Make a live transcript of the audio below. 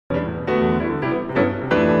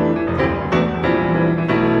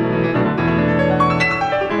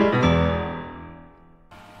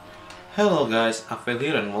Hello guys, Avel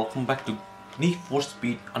here and welcome back to Need for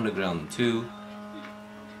Speed Underground 2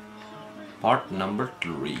 part number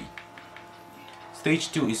 3.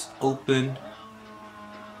 Stage 2 is open.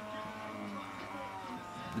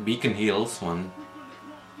 The Beacon Hills one,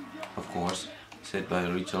 of course, said by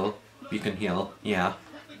Rachel. Beacon Hill, yeah.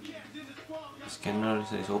 The scanner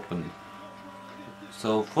is open.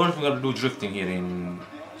 So first we're gonna do drifting here in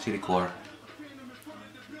City Core.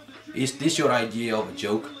 Is this your idea of a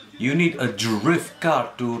joke? You need a drift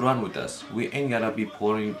car to run with us. We ain't gonna be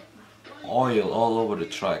pouring oil all over the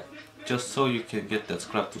track just so you can get that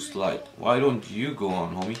scrap to slide. Why don't you go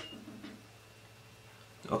on, homie?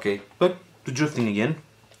 Okay, back to drifting again.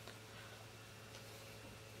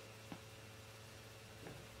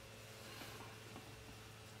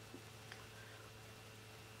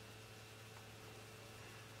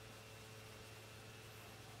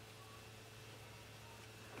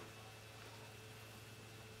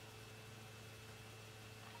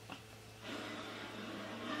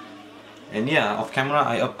 And yeah, off camera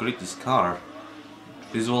I upgrade this car.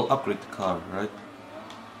 This will upgrade the car, right?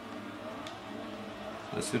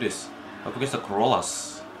 Let's do this. Up against the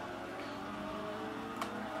Corollas.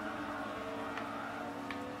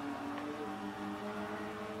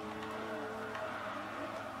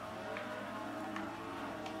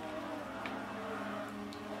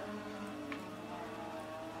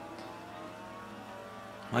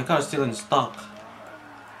 My car is still in stock.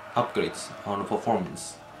 Upgrades on the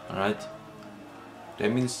performance, alright?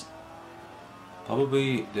 That means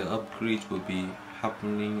probably the upgrade will be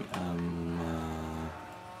happening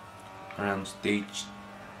around stage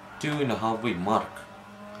 2 in the halfway mark,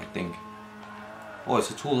 I think. Oh, it's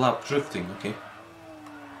a 2-lap drifting, okay.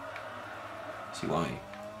 See why.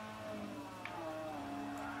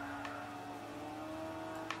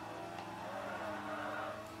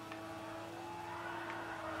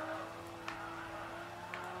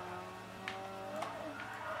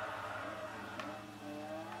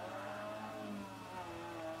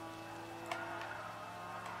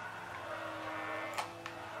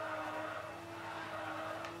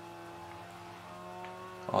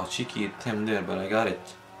 Oh, cheeky attempt there, but I got it.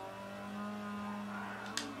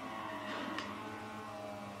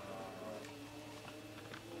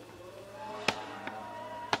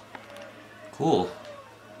 Cool.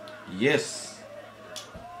 Yes.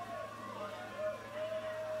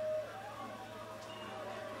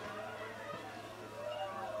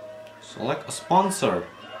 Select a sponsor.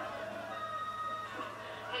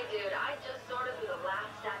 Hey dude, I just sorted through the last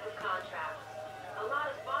stack of contracts. A lot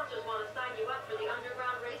of sponsors want to sign you up for the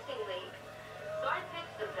Underground Racing League. So I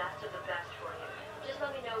picked the best of the best for you. Just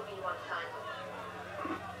let me know who you want to sign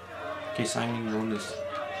with. Okay, signing bonus.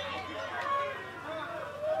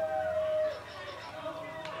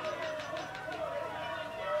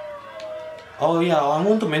 Oh yeah, I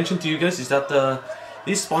want to mention to you guys is that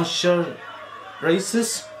these sponsor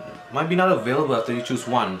races might be not available after you choose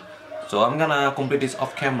one. So I'm gonna complete this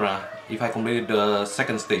off camera if I complete the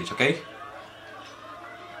second stage, okay?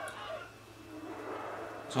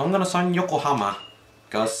 So I'm gonna sign Yokohama,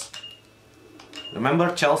 because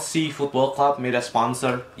remember Chelsea Football Club made a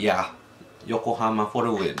sponsor? Yeah, Yokohama for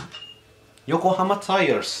the win. Yokohama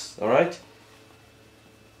tires, alright?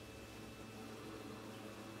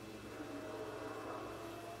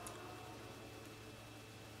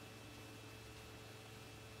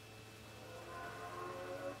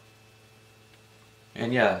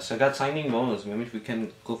 And yeah, so I got signing bonus. Maybe we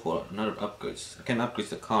can go for another upgrades. I can upgrade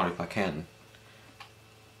the car if I can.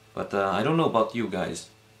 But I don't know about you guys.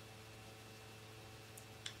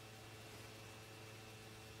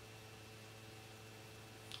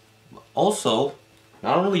 Also,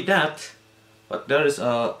 not only that, but there is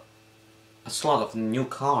a slot of the new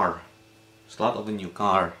car. Slot of the new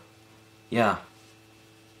car. Yeah.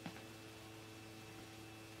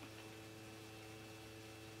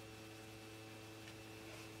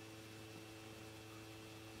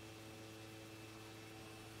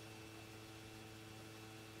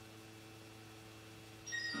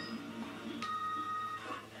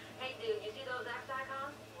 Hey dude, you see those X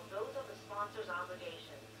icons? Well, those are the sponsor's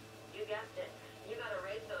obligations. You guessed it. You gotta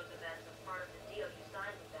race those events as part of the deal you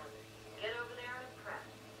signed with them. Get over there and prep.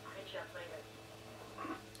 I'll hit you up later.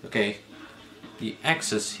 Okay. The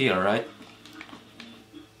X is here, right?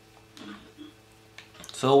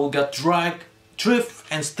 So we got drag, drift,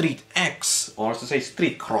 and street X, or to say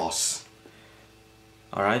street cross.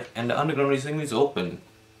 Alright, and the underground racing is open.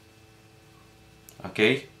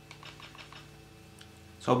 Okay.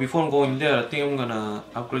 So before going there, I think I'm gonna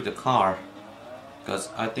upgrade the car, because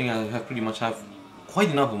I think I have pretty much have quite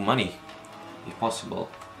enough money, if possible.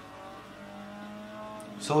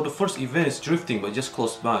 So the first event is drifting, but just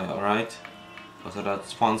close by, alright? Because of that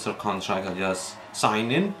sponsor contract, I just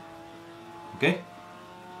sign in. Okay?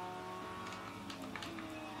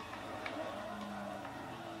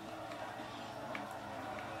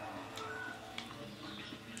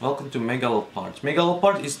 Welcome to Megalopart.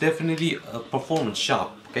 Megalopart is definitely a performance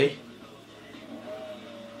shop, okay?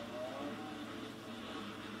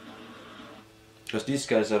 Because these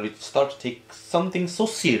guys are start to take something so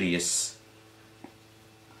serious.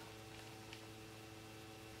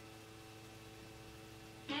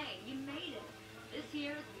 Hey, you made it. This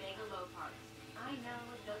here is Megalopart. I know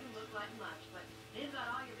it doesn't look like much, but they've got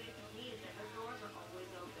all your basic needs and their doors are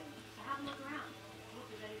always open. So have a look around. See if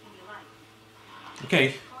there's anything you like.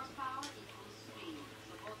 Okay. Horsepower equals speed.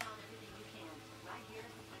 So bolt on everything you can. Right here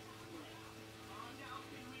is the place to play.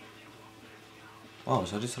 Wow,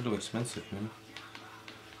 so this is a little expensive, man.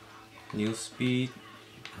 New speed,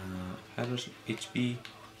 headers, HP,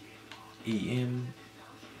 EM,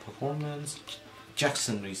 performance,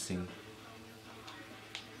 Jackson Racing.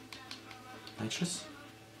 Nitrous?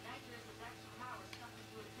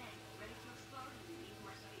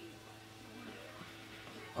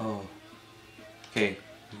 Oh. Okay.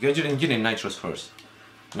 Get your engine in Nitrous first.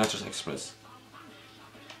 Nitrous Express.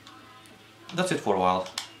 That's it for a while.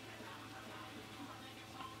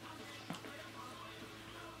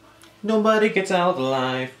 Nobody gets out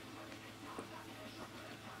alive.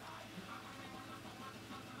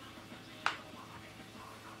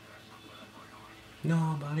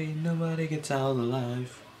 Nobody gets out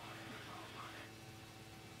alive.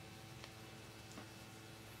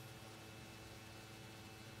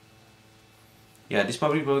 Yeah, this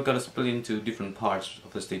probably gotta split into different parts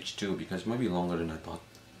of the stage 2 because it might be longer than I thought.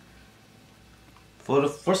 For the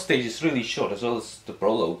first stage, it's really short as well as the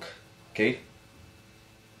prologue. Okay.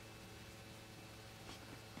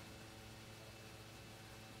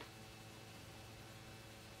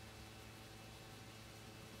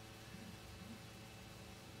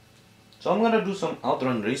 So I'm gonna do some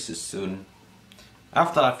outrun races soon,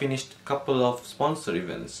 after I finished a couple of sponsor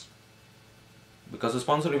events, because the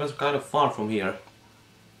sponsor events are kind of far from here,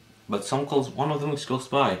 but one of them is close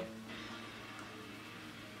by.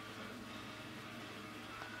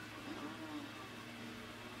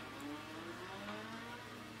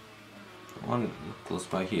 One close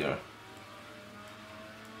by here.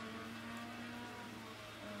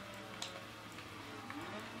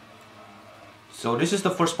 So this is the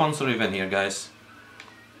first sponsor event here, guys,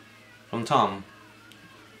 from Tom.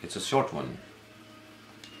 It's a short one.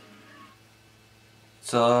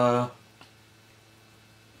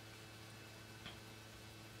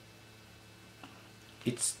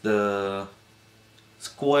 It's the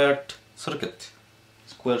squared circuit,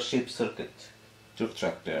 square shaped circuit, drift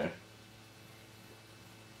track there.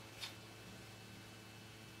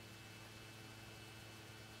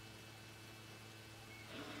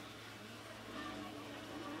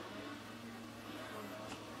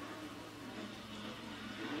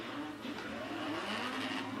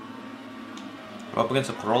 We're up against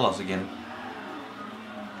the Corollas again.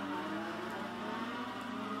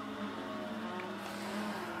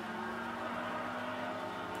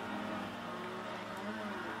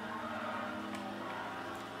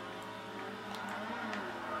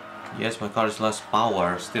 Yes, my car is less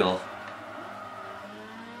power still.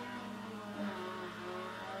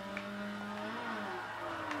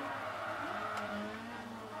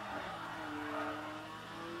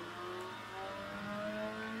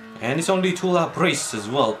 And it's only 2-lap race as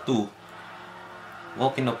well too.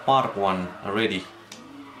 Walk in the park one already.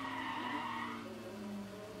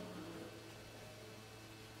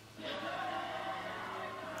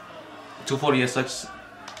 (240SX)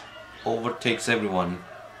 overtakes everyone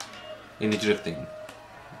in the drifting.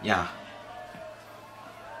 Yeah.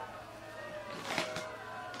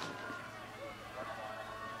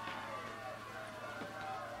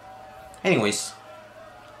 Anyways,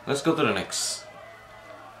 let's go to the next.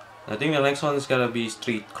 I think the next one is gonna be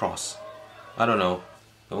Street Cross. I don't know,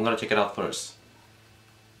 but I'm gonna check it out first.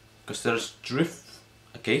 Because there's drift,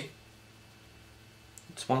 okay?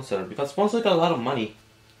 Sponsor, because sponsor got a lot of money.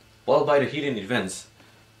 Well, by the hidden events.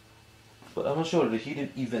 But I'm not sure the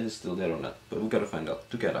hidden event is still there or not. But we gotta find out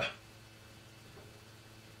together.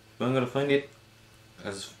 But I'm gonna find it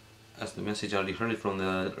as the message I already heard it from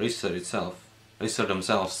the racer itself. Racer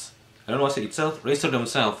themselves. I don't know what I say itself, racer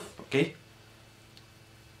themselves, okay?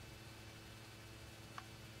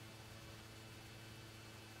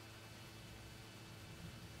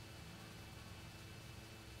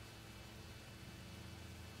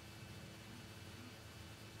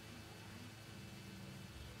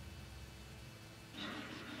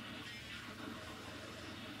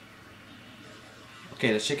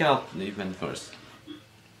 Okay, let's check out the event first.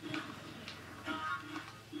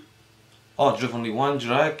 Oh, drift only one,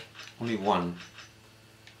 drag only one.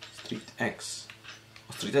 Street X.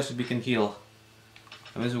 Oh, Street X we can heal.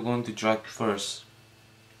 I guess we're going to drag first.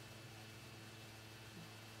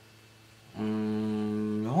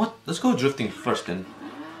 What? Let's go drifting first then.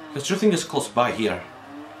 Because drifting is close by here.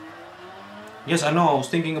 Yes, I know, I was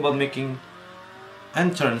thinking about making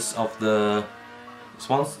entrance of the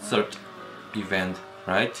sponsored event,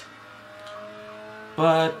 right?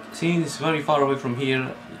 But since it's very far away from here,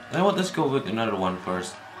 you know what, let's go with another one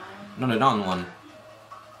first. Another down one.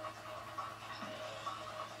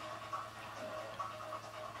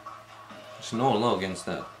 There's no law against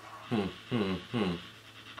that.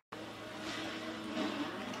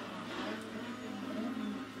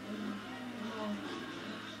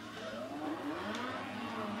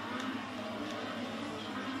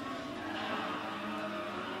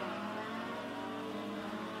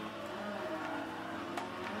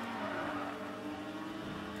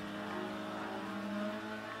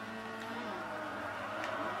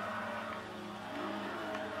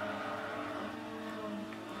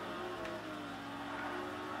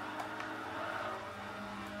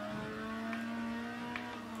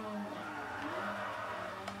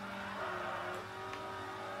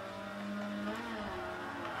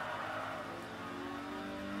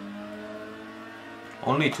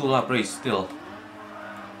 Only 2-lap race still.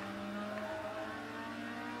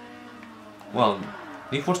 Well,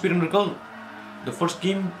 Need for Speed Underground, the first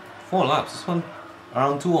game 4 laps. This one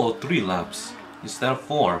around 2 or 3 laps instead of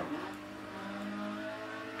 4.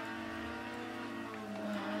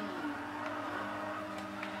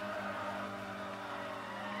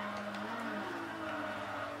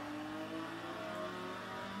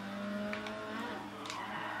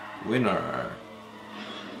 Winner.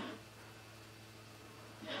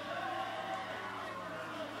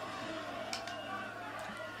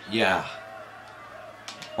 Yeah.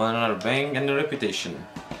 One another bang and a reputation.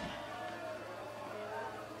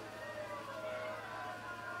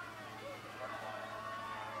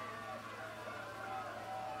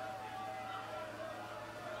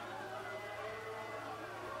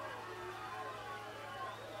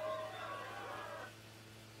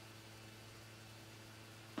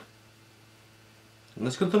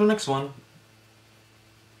 Let's go to the next one.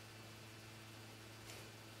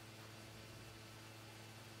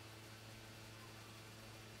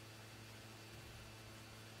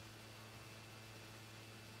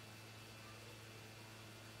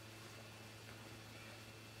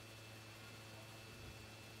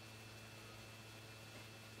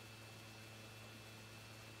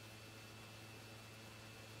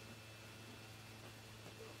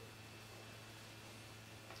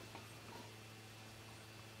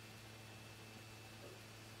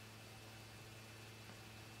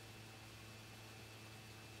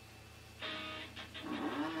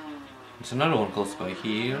 There's another one close by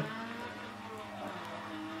here.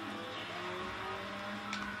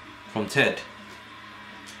 From Ted.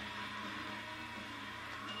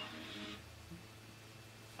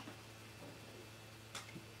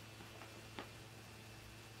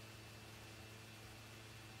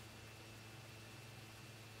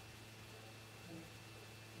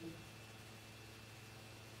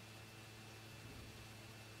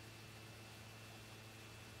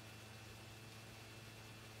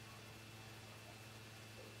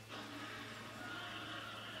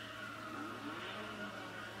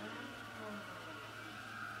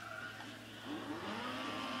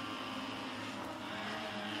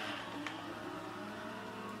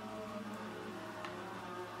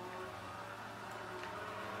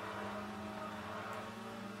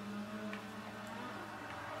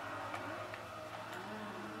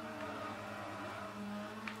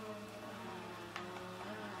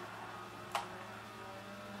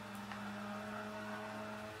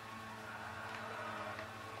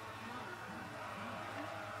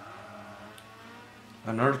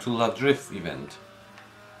 Another 2-lap drift event.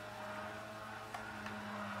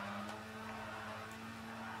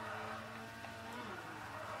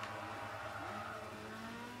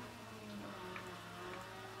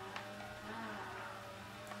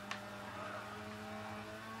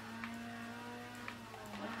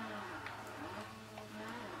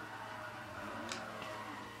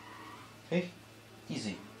 Okay,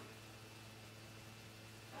 easy.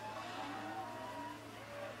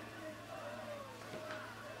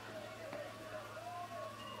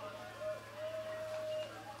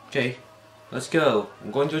 Okay, let's go.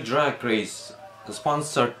 I'm going to a drag race, a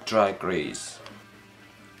sponsored drag race.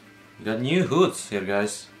 We got new hoods here,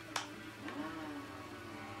 guys.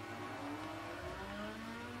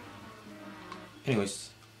 Anyways,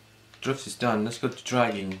 drift is done. Let's go to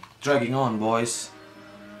dragging. Dragging on, boys.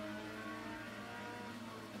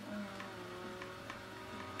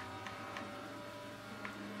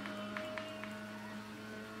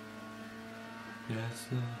 That's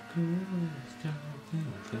the coolest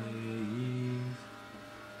thing.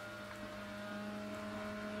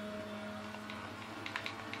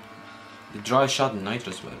 The dry shot and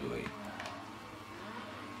nitrous, by the way.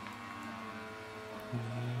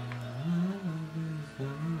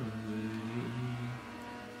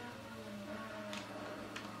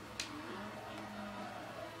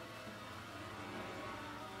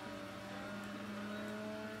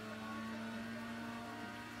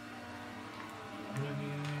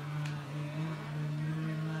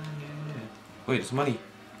 Wait, it's money.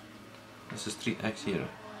 This is Street X here.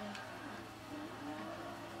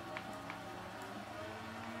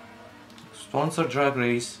 Sponsor drag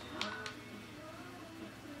race.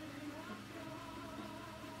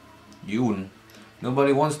 Yoon.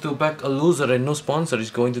 Nobody wants to back a loser and no sponsor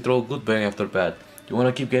is going to throw good bang after bad. You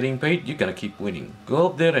wanna keep getting paid? You gotta keep winning. Go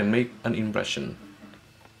up there and make an impression.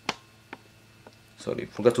 Sorry,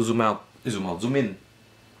 forgot to zoom out. Zoom out, zoom in.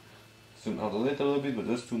 Zoom out a little bit, but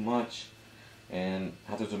that's too much. And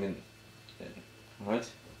have to zoom in. Alright?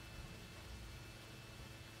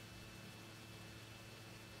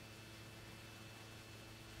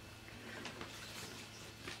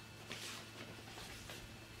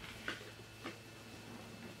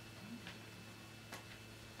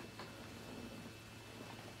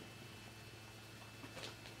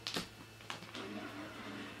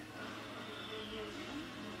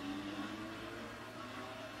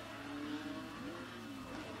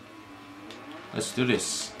 Let's do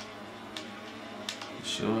this.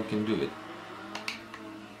 Sure, I can do it.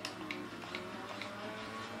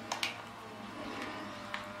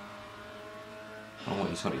 Oh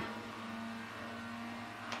wait, sorry.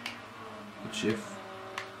 Good shift.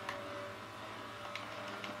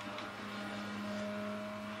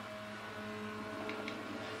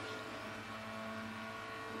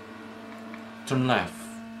 Turn left.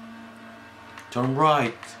 Turn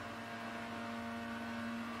right.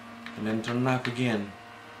 And then turn left again.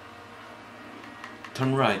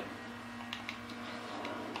 Turn right.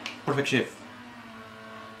 Perfect shift.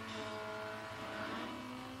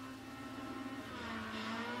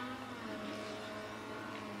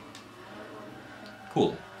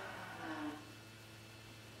 Cool.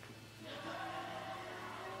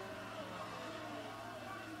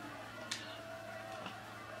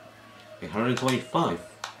 Okay, 125.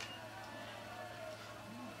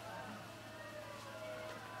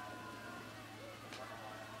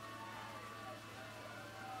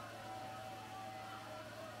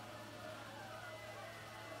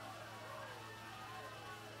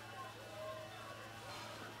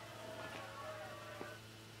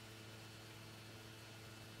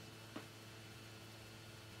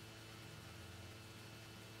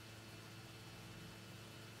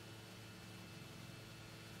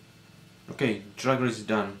 Okay, drag race is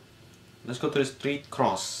done. Let's go to the street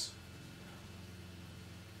cross.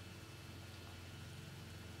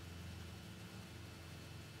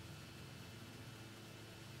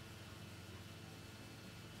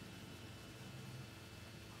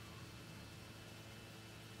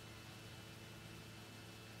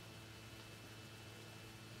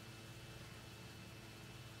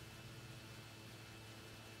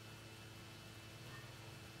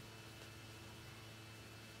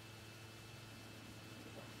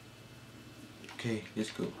 Okay, let's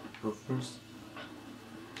go. Reverse.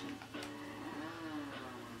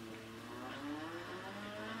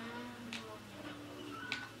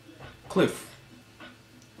 Cliff,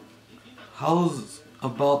 how's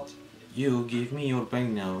about you give me your bank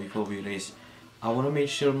now before we race? I want to make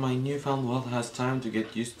sure my newfound wealth has time to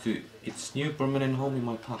get used to its new permanent home in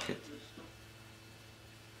my pocket.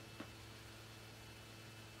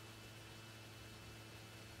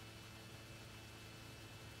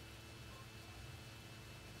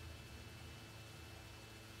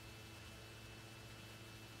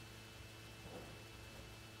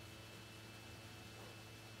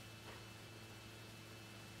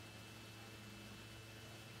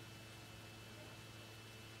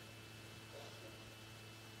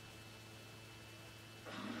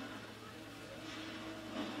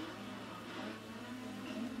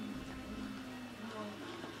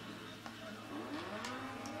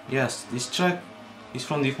 Yes, this track is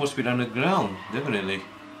from the 4 Speed Underground, definitely.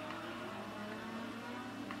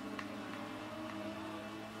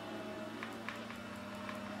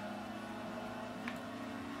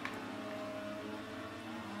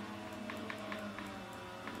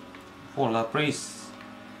 For La Praise,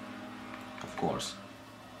 of course.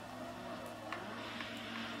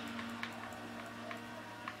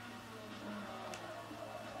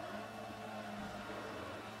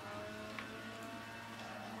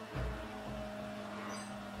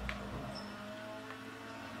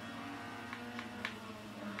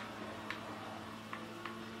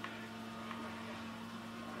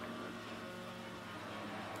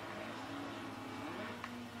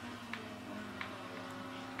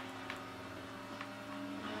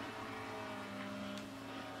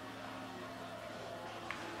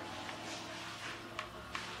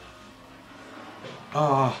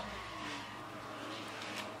 Ah,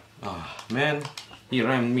 man, he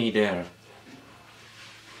rammed me there.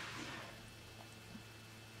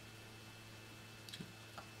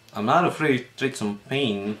 I'm not afraid to take some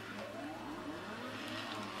pain.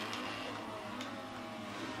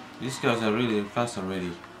 These guys are really fast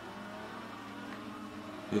already,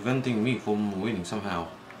 preventing me from winning somehow.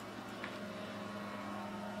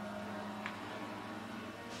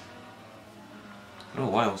 I don't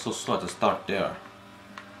know why I was so slow to start there.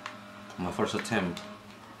 My first attempt.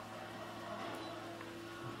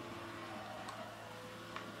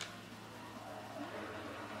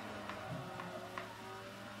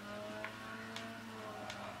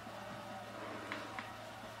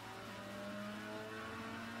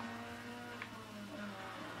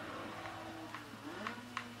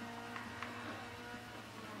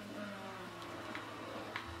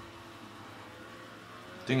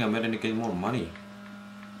 I think I'm ready to get more money.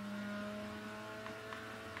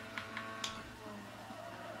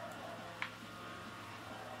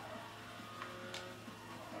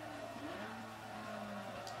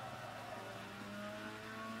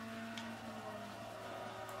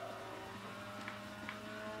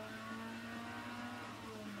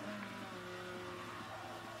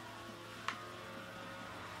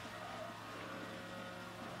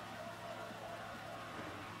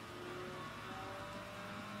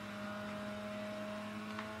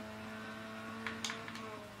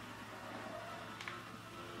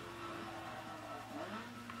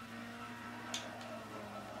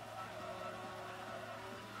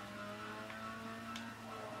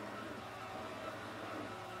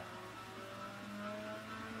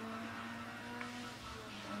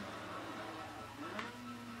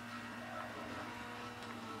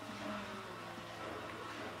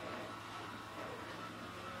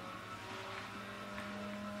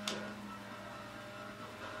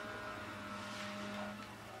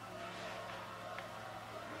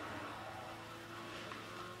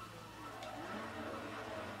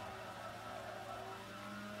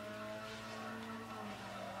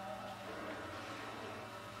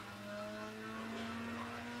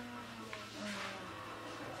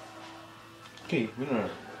 Okay, winner.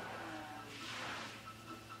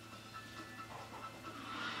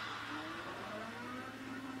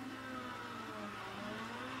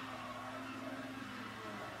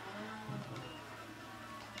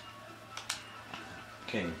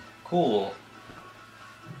 Okay, cool.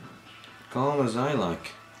 Calm as I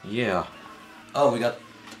like. Yeah. Oh, we got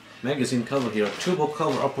magazine cover here. Turbo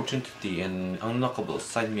cover opportunity and unlockable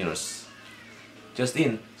side mirrors. Just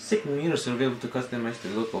in, 6 mirrors are able to customize the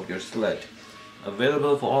look of your sled.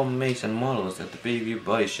 Available for all makes and models at the Bayview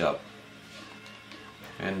Body Shop.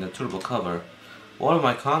 And the turbo cover. One of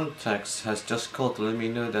my contacts has just called to let me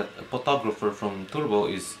know that a photographer from Turbo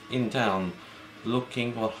is in town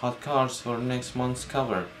looking for hot cars for next month's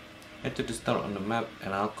cover. Head to the store on the map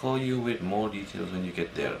and I'll call you with more details when you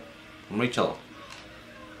get there. I'm Rachel.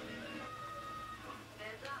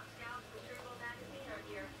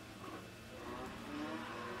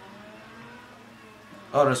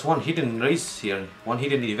 Oh, there's one hidden race here, one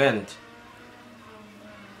hidden event.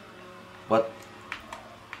 But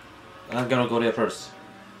I'm gonna go there first.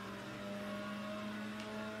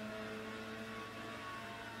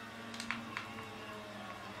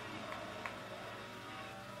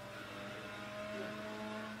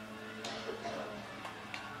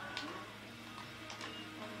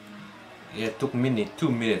 Yeah, it took me 2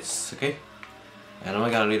 minutes, okay? And I'm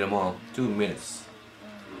not gonna read them all. 2 minutes.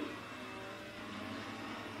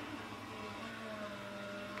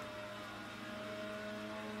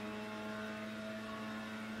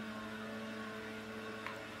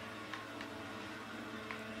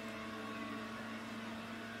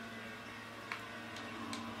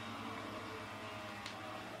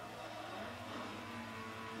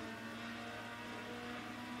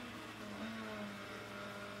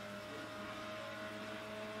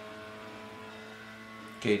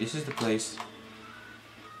 Okay, this is the place.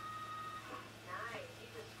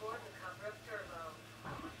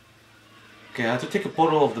 Okay, I have to take a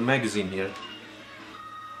photo of the magazine here.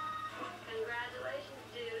 Congratulations.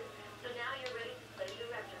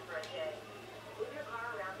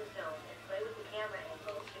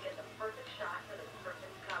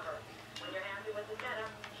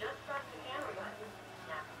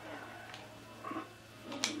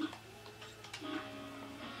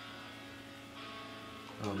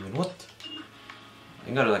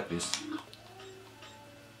 I gotta like this.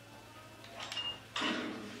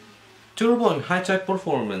 Turbo and high-tech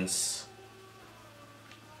performance.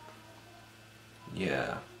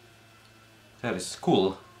 Yeah. That is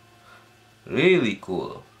cool. Really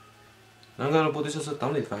cool. I'm gonna put this as a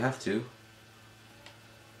thumbnail if I have to.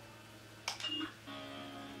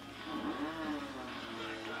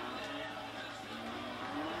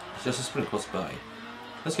 It's just a sprint close by.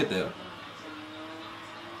 Let's get there.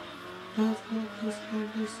 I'm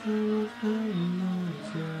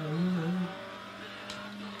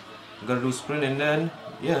gonna do sprint and then,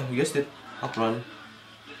 yeah, you guessed it, up run.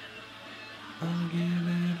 I'll give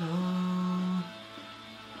it all.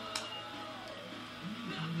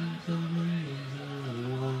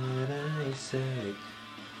 What I say,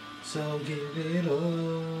 so give it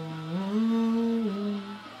all.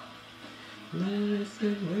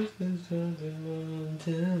 Listen, something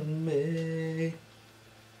to me.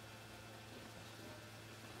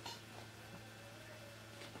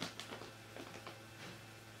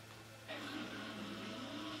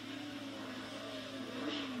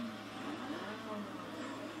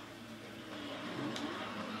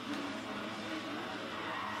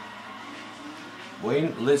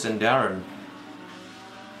 Wayne, Liz, and Darren.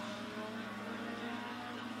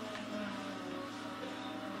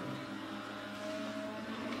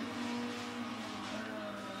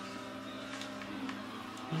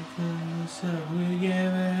 We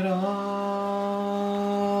give it all.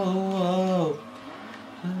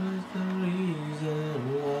 That is the reason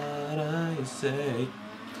what I say.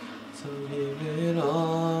 So give it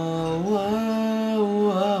all.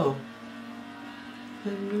 Whoa.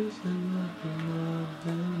 And listen nothing more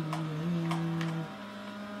than me.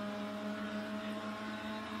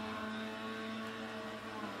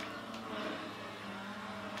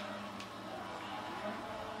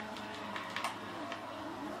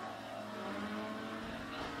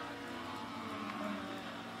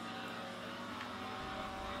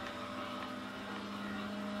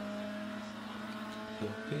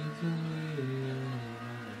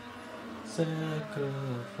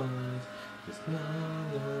 Sacrifice is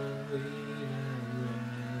not a weakness.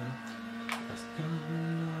 That's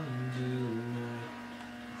coming on tonight,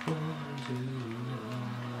 from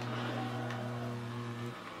tonight.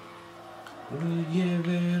 We give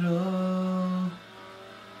it all.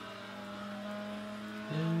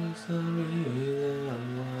 There is a reason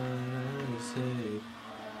why I say,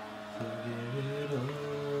 so give it all.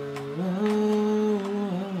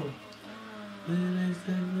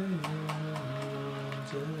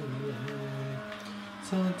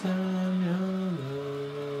 Sometimes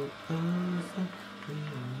you're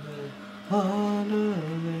harder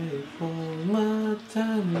for my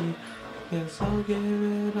time. Guess I'll give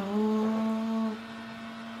it all.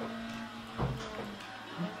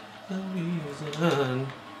 The reason,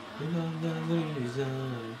 you know the reason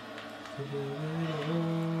to give it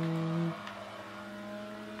all.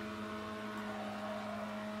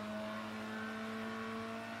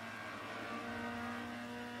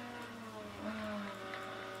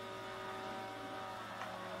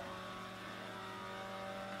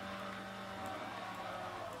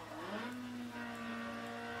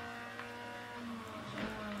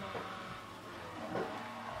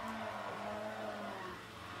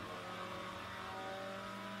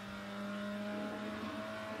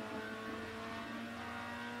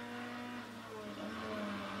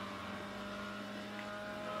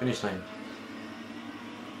 Finish line.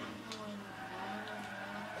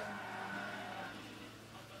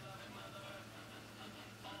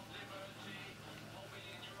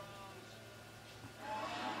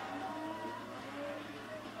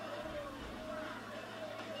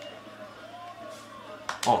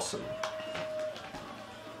 Awesome.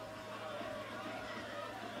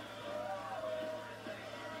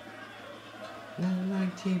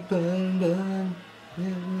 Burn.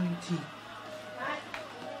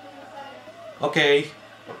 Okay.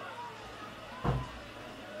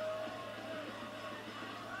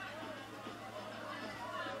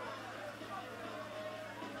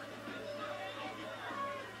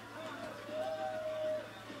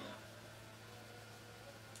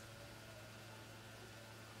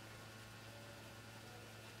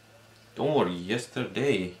 Don't worry,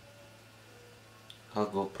 yesterday I'll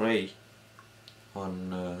go pray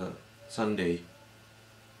on Sunday.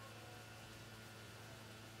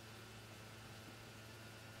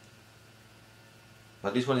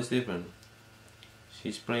 But this one is different.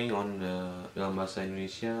 She's praying on dalam bahasa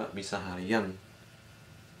Indonesia misa harian.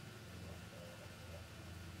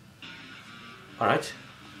 Alright.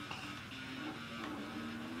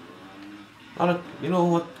 Alright, you know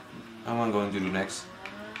what I'm going to do next?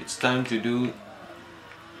 It's time to do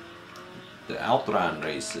The outrun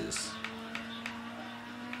races.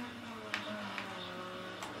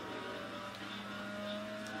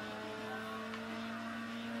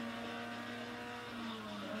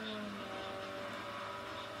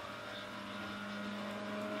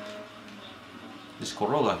 This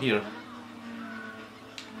Corolla here.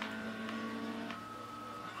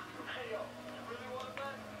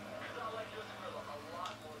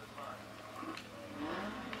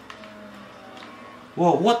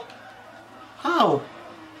 Whoa, what? How?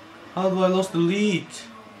 How do I lose the lead?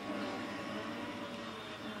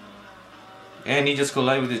 And he just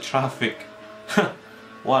collided with the traffic.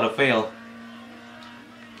 What a fail.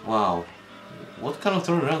 Wow. What kind of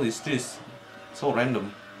turnaround is this? So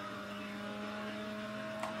random.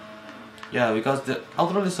 Yeah, because the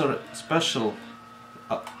outrun is a special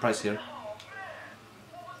price here.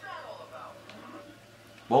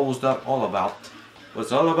 What was that all about? It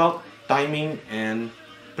was all about timing and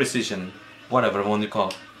precision. Whatever one you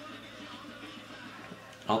call.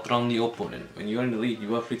 Outrun the opponent. When you are in the lead,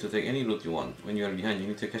 you are free to take any route you want. When you are behind, you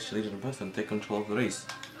need to catch the leader bus and take control of the race.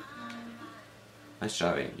 Nice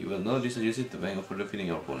driving. You will notice that you hit the bank for defeating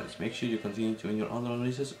your opponents. Make sure you continue to win your outrun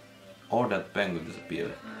races or that bank will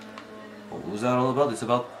disappear. What was that all about? It's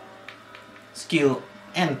about skill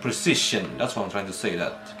and precision. That's what I'm trying to say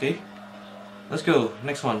that, okay? Let's go,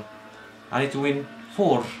 next one. I need to win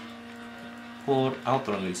four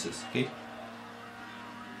outrun races, okay?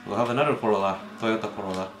 We'll have another Corolla, Toyota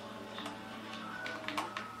Corolla.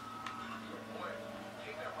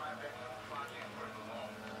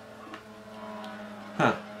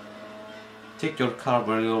 Huh. Take your car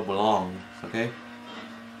where you belong, okay?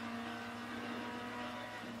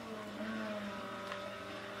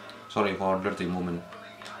 Sorry for a dirty moment.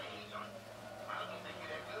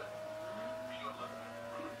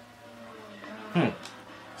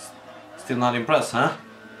 Still not impressed, huh?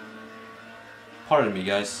 Pardon me,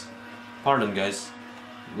 guys. Pardon, guys.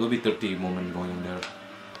 Will be 30 moment going on there.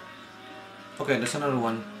 Okay, there's another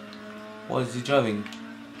one. What is he driving?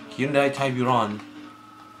 Hyundai Tiburon.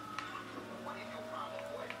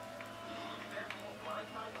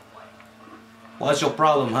 What's your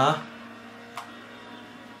problem, huh?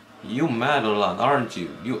 You mad a lot, aren't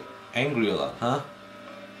you? You angry a lot, huh?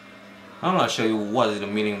 I'm gonna show you what is the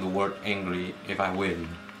meaning of the word angry if I win.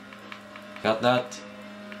 Got that?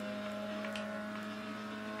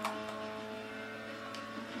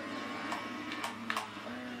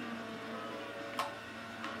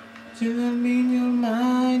 You have in your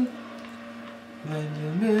mind when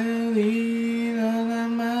you believe that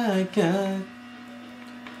I'm my God.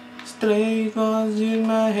 Stray thoughts in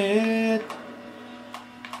my head.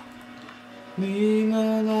 We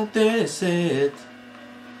know that this it.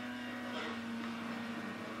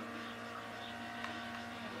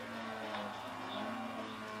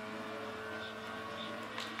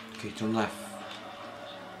 Okay, turn left.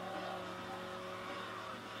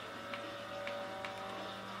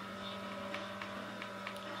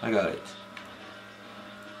 I got it.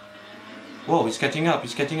 Whoa, he's catching up,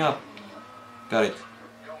 he's catching up. Got it.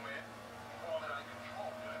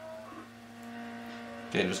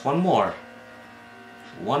 Okay, there's one more.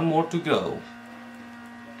 One more to go.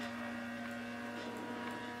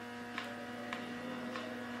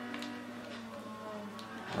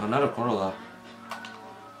 Another Corolla.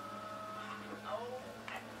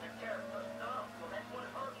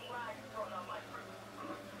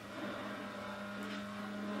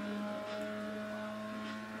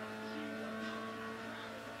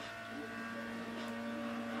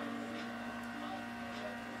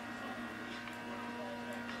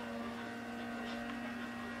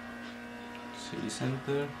 City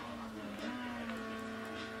Center.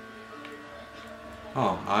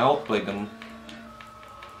 Oh, I outplayed them.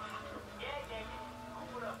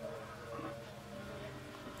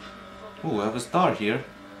 Ooh, I have a star here.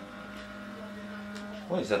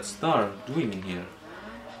 What is that star doing in here?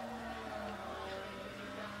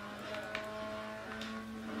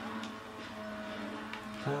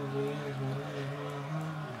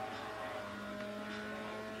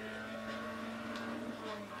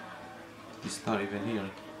 It's not even here.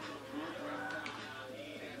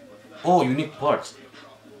 Oh, unique parts.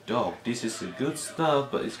 Dog, this is a good stuff,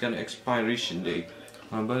 but it's got an expiration date.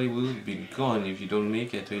 My body will be gone if you don't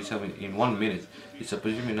make it to yourself in 1 minute. It's a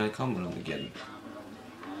Gemini come around again.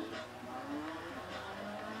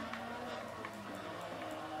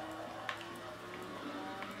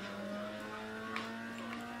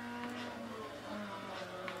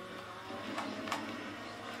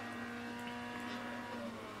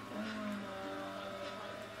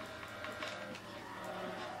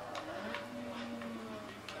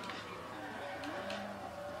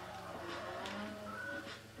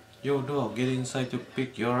 Yo dog, get inside to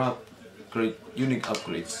pick your up great unique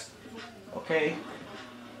upgrades. Okay.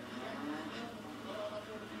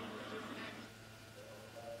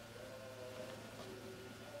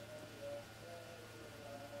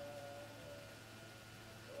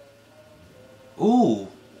 Ooh,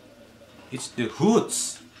 it's the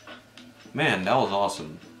hoods. Man, that was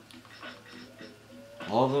awesome.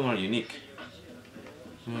 All of them are unique.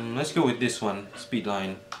 Let's go with this one,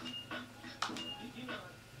 Speedline.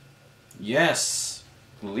 Yes,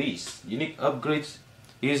 police. Unique upgrades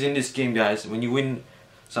is in this game, guys. When you win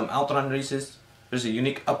some outrun races, there's a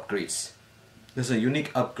unique upgrades. There's a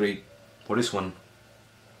unique upgrade for this one.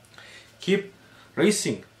 Keep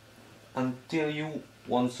racing until you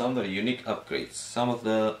want some of the unique upgrades. Some of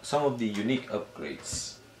the unique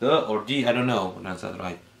upgrades. The or the, I don't know. That's not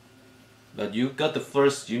right. But you got the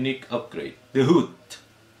first unique upgrade, the hood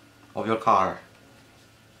of your car.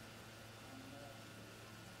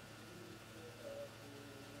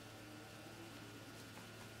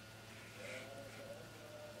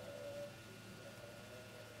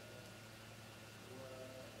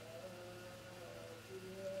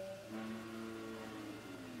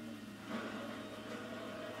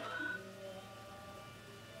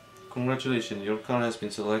 Congratulations, your car has been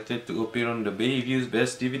selected to appear on the Bayview's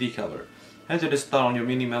Best DVD cover. Head to the star on your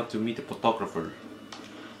mini-map to meet the photographer. Dude,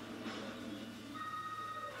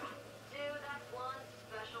 that's one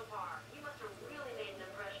special part. You must have really made an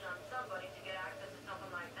impression on somebody to get access to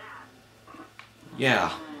something like that.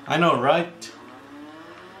 Yeah, I know, right?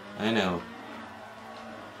 I know.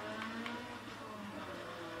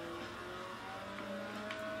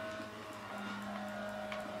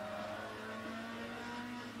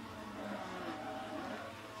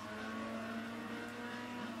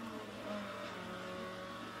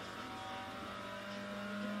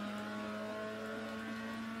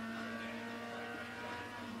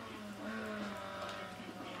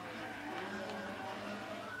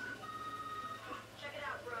 Check it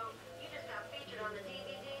out, bro. You just got featured on the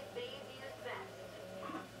DVD Bayview's Best.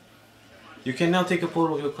 You can now take a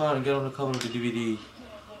photo of your car and get on the cover of the DVD.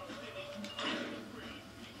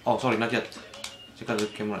 Oh, sorry, not yet. Check out the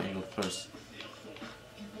camera angle first.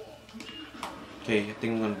 Okay, I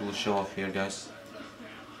think I'm gonna do a show off here, guys.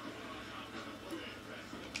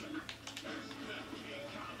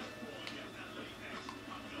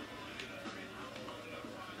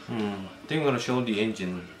 I think I'm gonna show the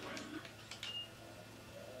engine.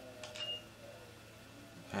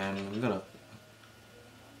 And I'm gonna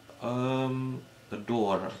the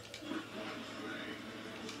door.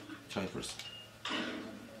 Try first.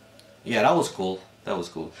 Yeah, that was cool. That was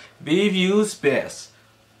cool. Bayview's Best.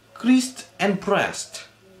 Creased and pressed.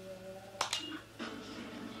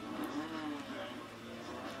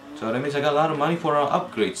 So that means I got a lot of money for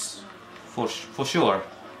upgrades. For sure.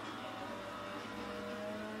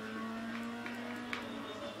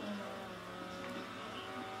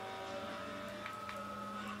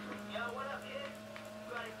 Yo, what up, kid?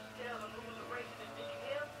 Got any details on who was the racing this Beacon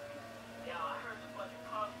Hill? Yeah, I heard a bunch of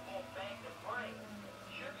cars going bang the brain.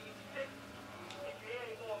 Should be fixed. If you're here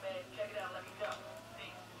anymore, man, check it out. Let me know.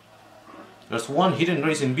 Peace. There's one hidden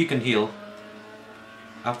race in Beacon Hill.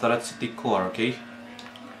 After that city core, okay?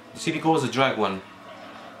 The city core is a drag one.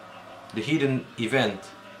 The hidden event.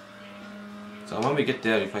 So when we get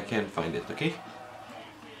there, if I can find it, okay?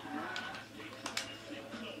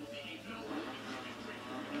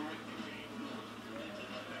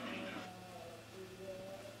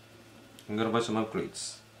 I'm gonna buy some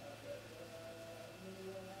upgrades.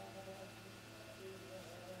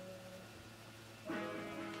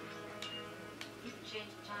 You can change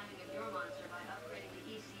the timing of your monster by upgrading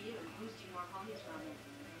the ECU and boosting more ponies from it.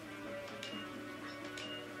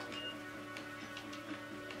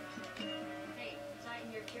 Hey,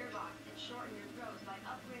 tighten your gearbox and shorten your throws by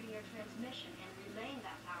upgrading your transmission and relaying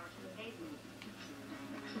that power to the pavement.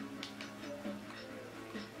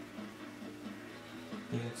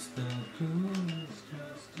 It's the coolest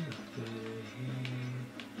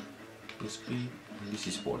this beat. This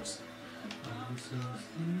is sports.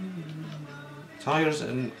 Tires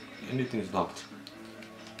and anything is locked.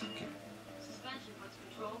 Okay. Suspension puts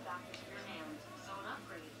control back into your hands, so an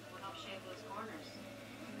upgrade will help shape those corners.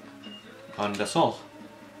 And that's all.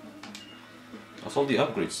 That's all the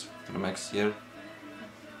upgrades for the max here.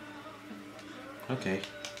 Okay.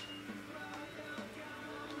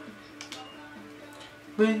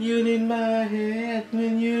 When you're in my head,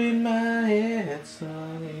 when you're in my head,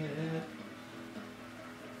 sorry.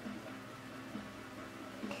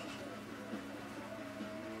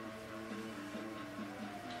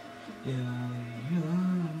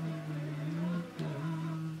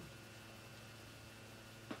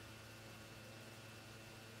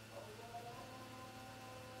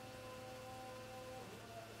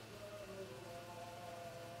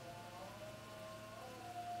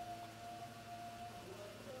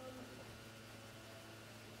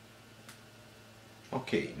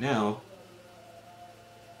 Okay, now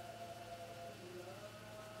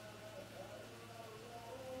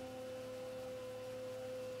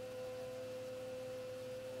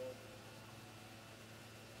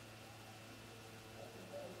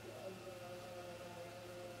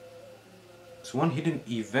there's one hidden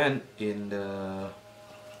event in the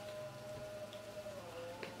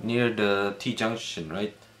near the T junction,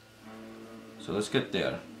 right? So let's get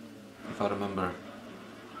there, if I remember.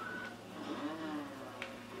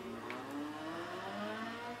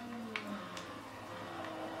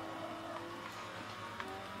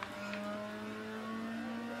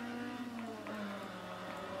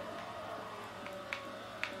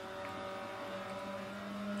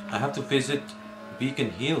 I have to visit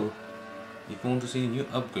Beacon Hill if you want to see new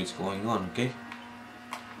upgrades going on, okay?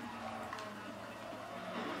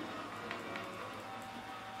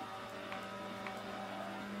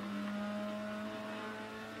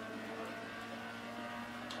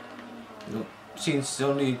 Since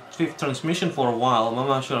only 5th transmission for a while,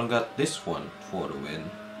 Mama should have got this one for the win.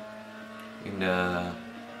 In the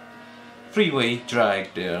freeway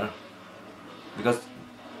drag there. Because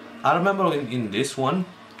I remember in this one,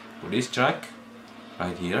 for this track,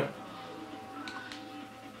 right here,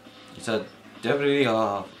 it's a definitely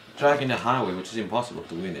a track in the highway which is impossible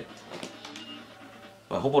to win it.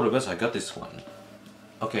 But I hope for the best I got this one.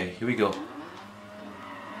 Okay, here we go.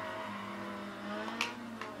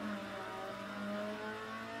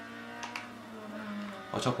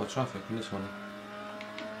 Watch out for traffic in this one.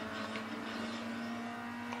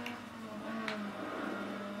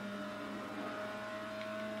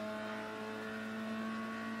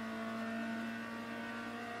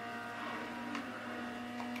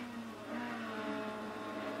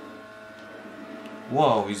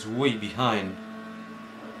 Wow, he's way behind.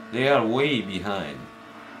 They are way behind.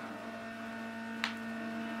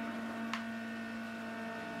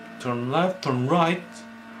 Turn left, turn right.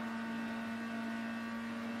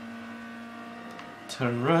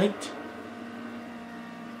 Turn right.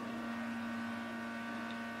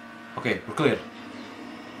 Okay, we're clear.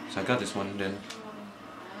 So I got this one then.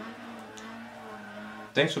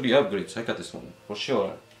 Thanks for the upgrades, I got this one, for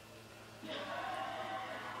sure.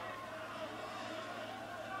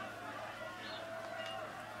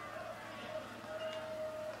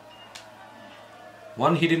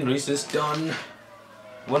 One hidden race is done.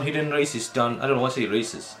 One hidden race is done. I don't know why I say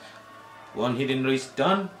races. One hidden race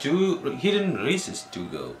done. 2 hidden races to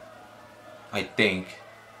go. I think.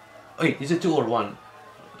 Wait, is it 2 or 1?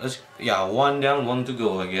 Yeah, 1 down, 1 to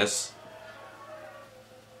go, I guess.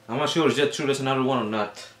 I'm not sure is that true there's another one or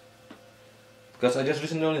not. Because I just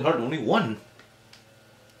recently only heard only 1.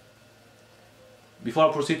 Before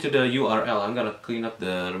I proceed to the URL, I'm gonna clean up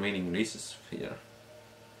the remaining races here.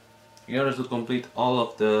 In order to complete all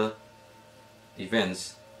of the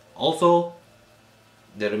events. Also,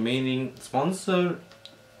 the remaining sponsor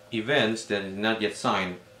events that is not yet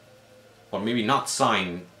signed, or maybe not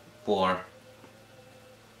signed for,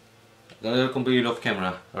 gonna complete it off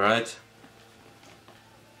camera, alright?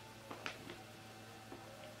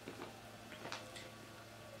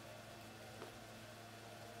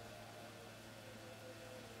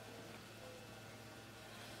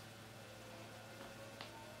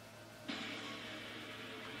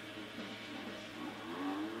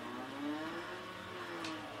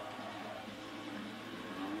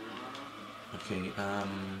 Okay,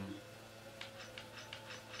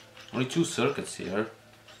 only 2 circuits here.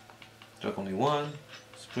 Track only 1,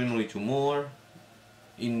 sprint only 2 more.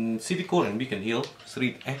 In City Core and Beacon Hill,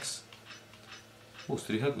 Street X. Oh,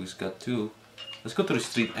 Street X got 2. Let's go to the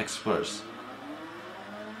Street X first.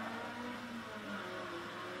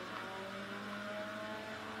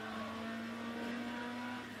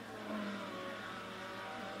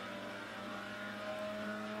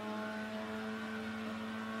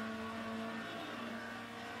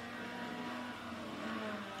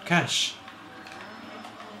 Cash.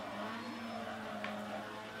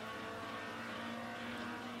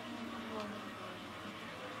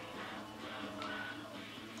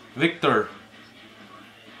 Victor.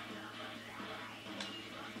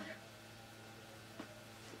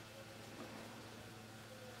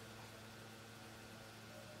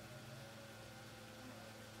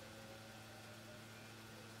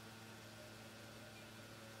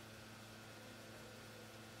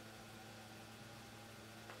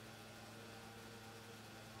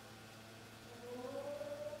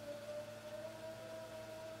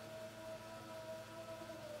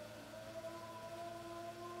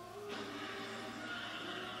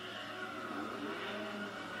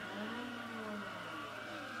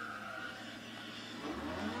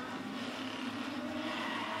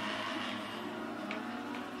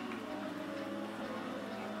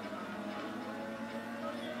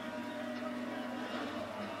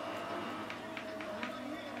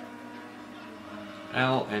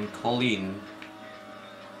 Al and Colleen.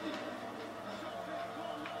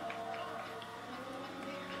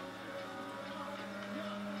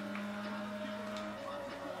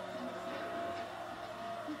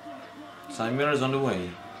 Simir is on the way.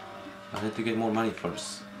 I had to get more money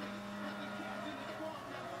first.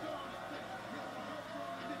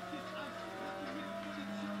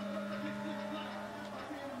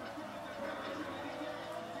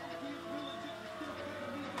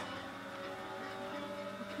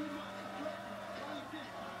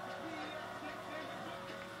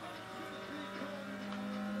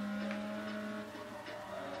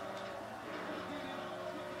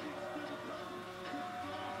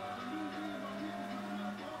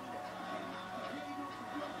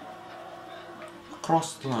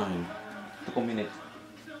 Cross the line. Took a minute.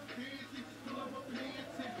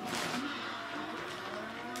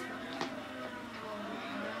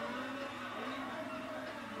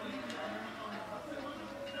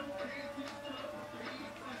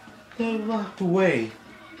 They walked away.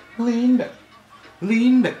 Lean back.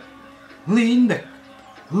 Lean back. Lean back.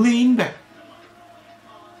 Lean back.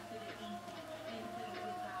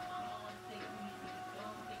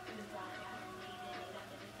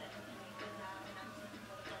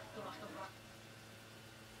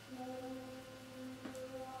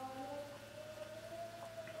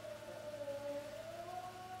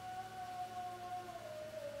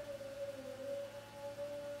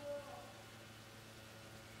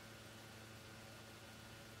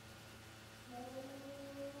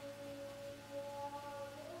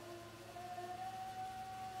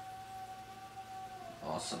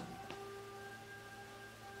 Awesome.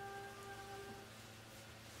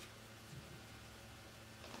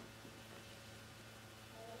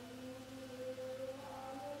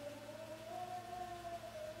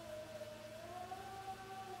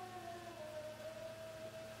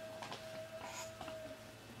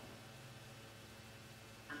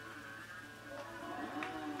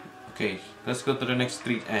 Okay, let's go to the next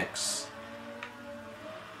street X.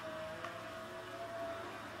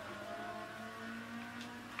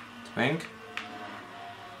 Bank.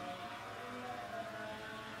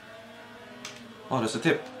 Oh, there's a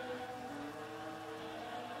tip.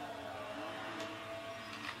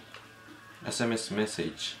 SMS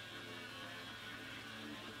message.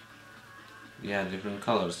 Yeah, different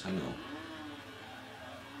colors, I know.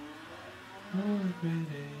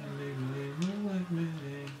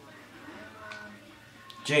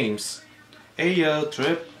 James. Hey yo,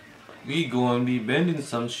 Trip. We gonna be bending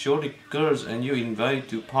some shorty girls and you invite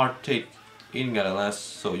to partake. Ain't gotta last,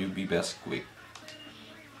 so you be best quick.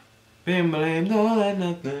 Bim bam no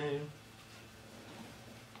nothing.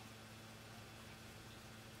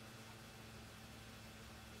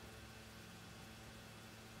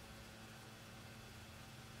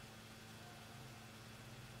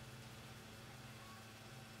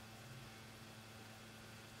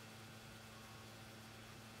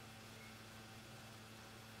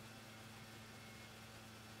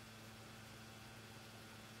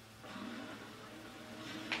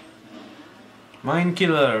 Mind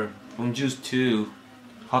Killer from Juice 2,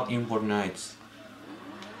 Hot Import Nights.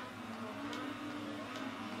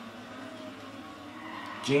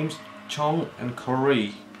 James Chong and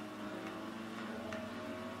Corey.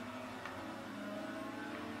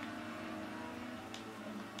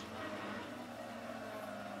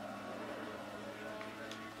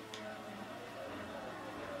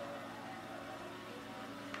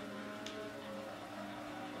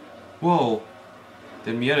 Whoa,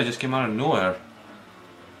 the Miata just came out of nowhere.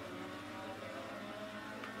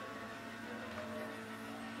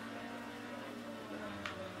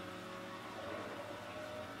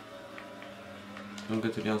 Don't go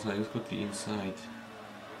to the outside, let's go to the inside.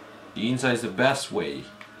 The inside is the best way. If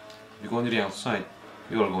you're going to the outside,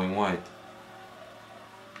 you are going wide.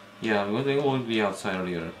 Yeah, I'm going to go to the outside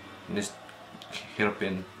earlier. In this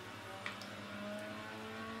hairpin.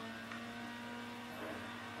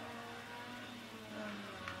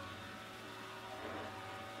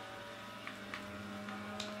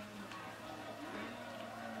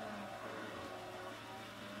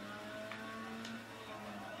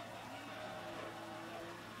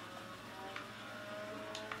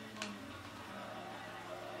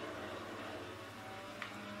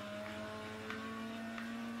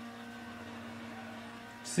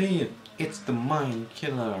 See it, it's the Mind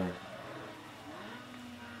Killer.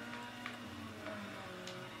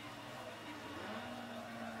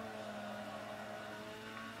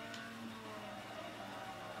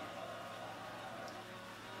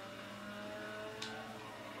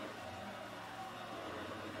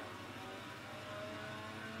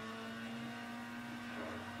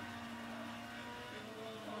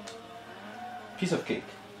 Piece of cake.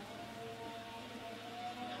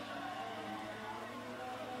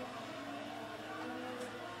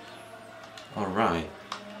 Alright.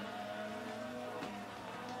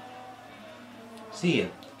 See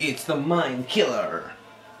it. It's the mind killer.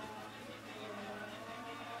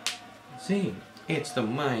 See, it's the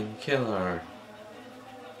mind killer.